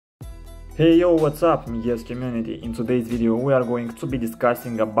Hey yo, what's up, Miguel's community? In today's video we are going to be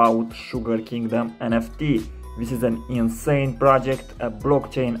discussing about Sugar Kingdom NFT. This is an insane project, a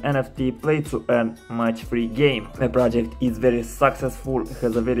blockchain NFT play to earn match-3 game. The project is very successful,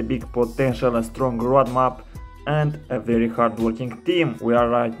 has a very big potential, a strong roadmap and a very hard-working team. We are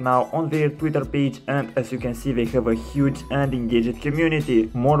right now on their Twitter page, and as you can see they have a huge and engaged community,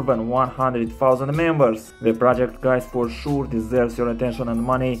 more than 100,000 members. The project, guys, for sure deserves your attention and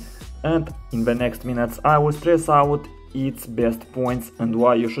money, and in the next minutes I will stress out its best points and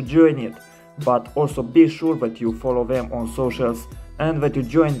why you should join it. But also be sure that you follow them on socials and that you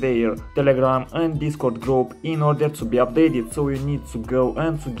join their Telegram and Discord group in order to be updated. So you need to go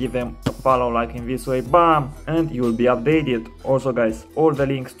and to give them a follow, like in this way, bam, and you will be updated. Also, guys, all the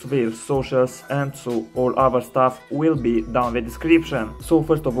links to their socials and to all other stuff will be down the description. So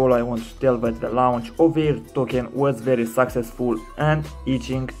first of all, I want to tell that the launch of their token was very successful and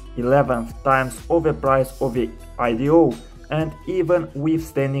reaching 11th times of the price of the IDO, and even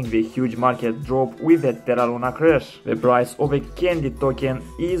withstanding the huge market drop with the Terra Luna crash. The price of a candy token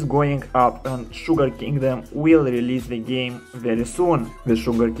is going up and Sugar Kingdom will release the game very soon. The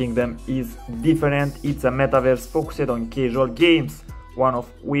Sugar Kingdom is different, it's a metaverse focused on casual games, one of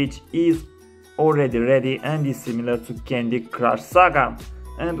which is already ready and is similar to Candy Crush Saga,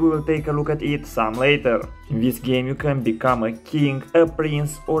 and we will take a look at it some later. In this game you can become a king, a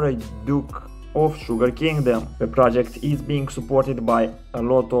prince or a duke of Sugar Kingdom. The project is being supported by a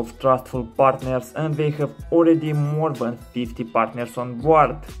lot of trustful partners, and they have already more than 50 partners on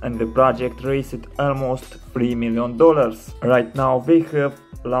board, and the project raised almost $3 million. Right now they have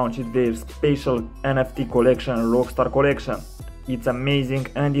launched their special NFT collection, Rockstar Collection. It's amazing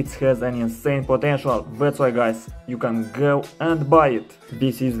and it has an insane potential. That's why, guys, you can go and buy it.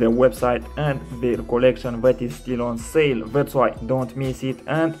 This is the website and their collection that is still on sale. That's why don't miss it,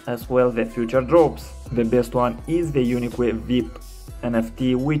 and as well the future drops. The best one is the Unique VIP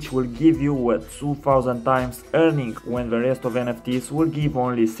NFT, which will give you a 2000 times earning, when the rest of NFTs will give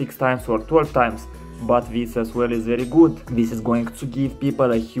only 6 times or 12 times. But this as well is very good. This is going to give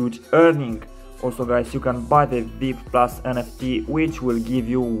people a huge earning. Also, guys, you can buy the VIP Plus NFT, which will give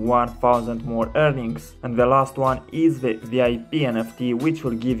you 1000 more earnings. And the last one is the VIP NFT, which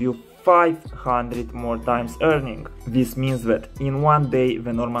will give you 500 more times earning. This means that in one day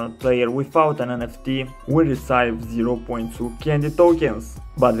the normal player without an NFT will receive 0.2 candy tokens,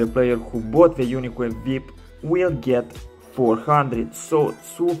 but the player who bought the Unique VIP will get 400, so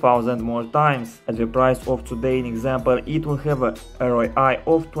 2000 more times. At the price of today, in example, it will have a ROI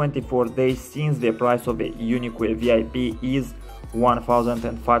of 24 days, since the price of a Unique VIP is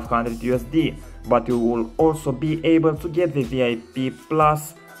 1500 USD, but you will also be able to get the VIP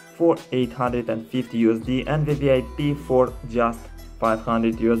Plus for 850 USD and the VIP for just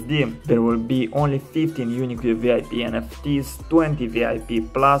 500 USD. There will be only 15 Unique VIP NFTs, 20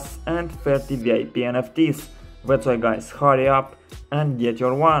 VIP Plus and 30 VIP NFTs. That's why, guys, hurry up and get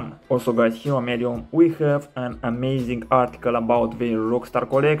your one. Also, guys, here on Medium we have an amazing article about the Rockstar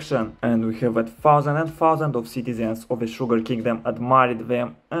collection, and we have thousands and thousands of citizens of the Sugar Kingdom admired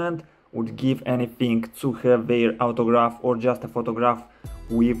them and would give anything to have their autograph or just a photograph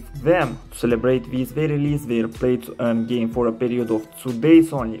with them. To celebrate this, they released their play to earn game for a period of 2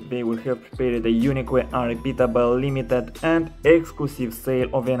 days only. They will have prepared a unique, unrepeatable, limited and exclusive sale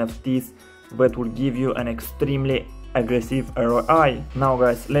of NFTs that will give you an extremely aggressive ROI. Now,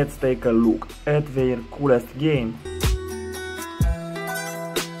 guys, let's take a look at their coolest game.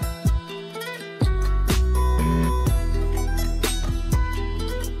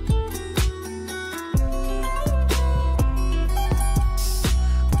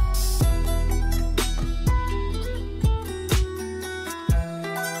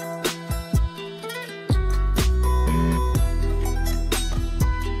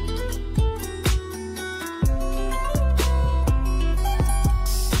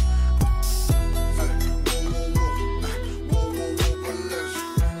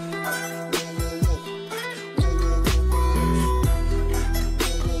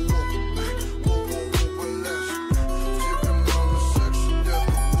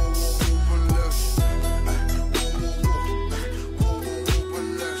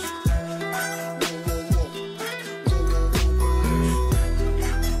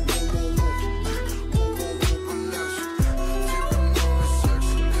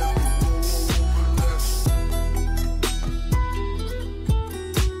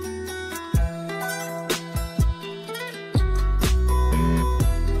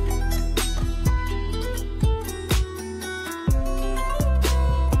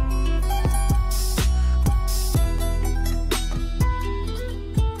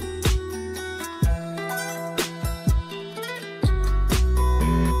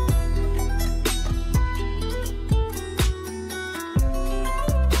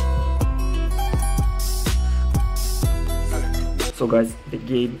 So guys, the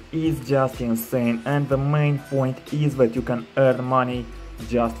game is just insane, and the main point is that you can earn money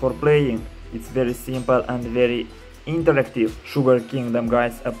just for playing. It's very simple and very interactive. Sugar Kingdom,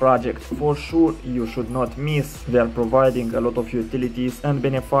 guys, a project for sure you should not miss. They are providing a lot of utilities and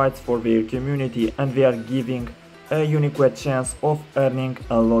benefits for their community, and they are giving a unique chance of earning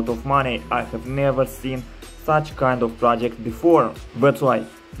a lot of money. I have never seen such kind of project before. That's why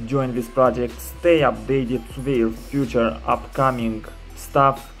join this project, stay updated to their future upcoming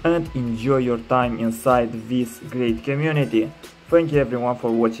stuff, and enjoy your time inside this great community. Thank you everyone for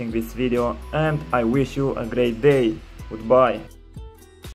watching this video, and I wish you a great day. Goodbye.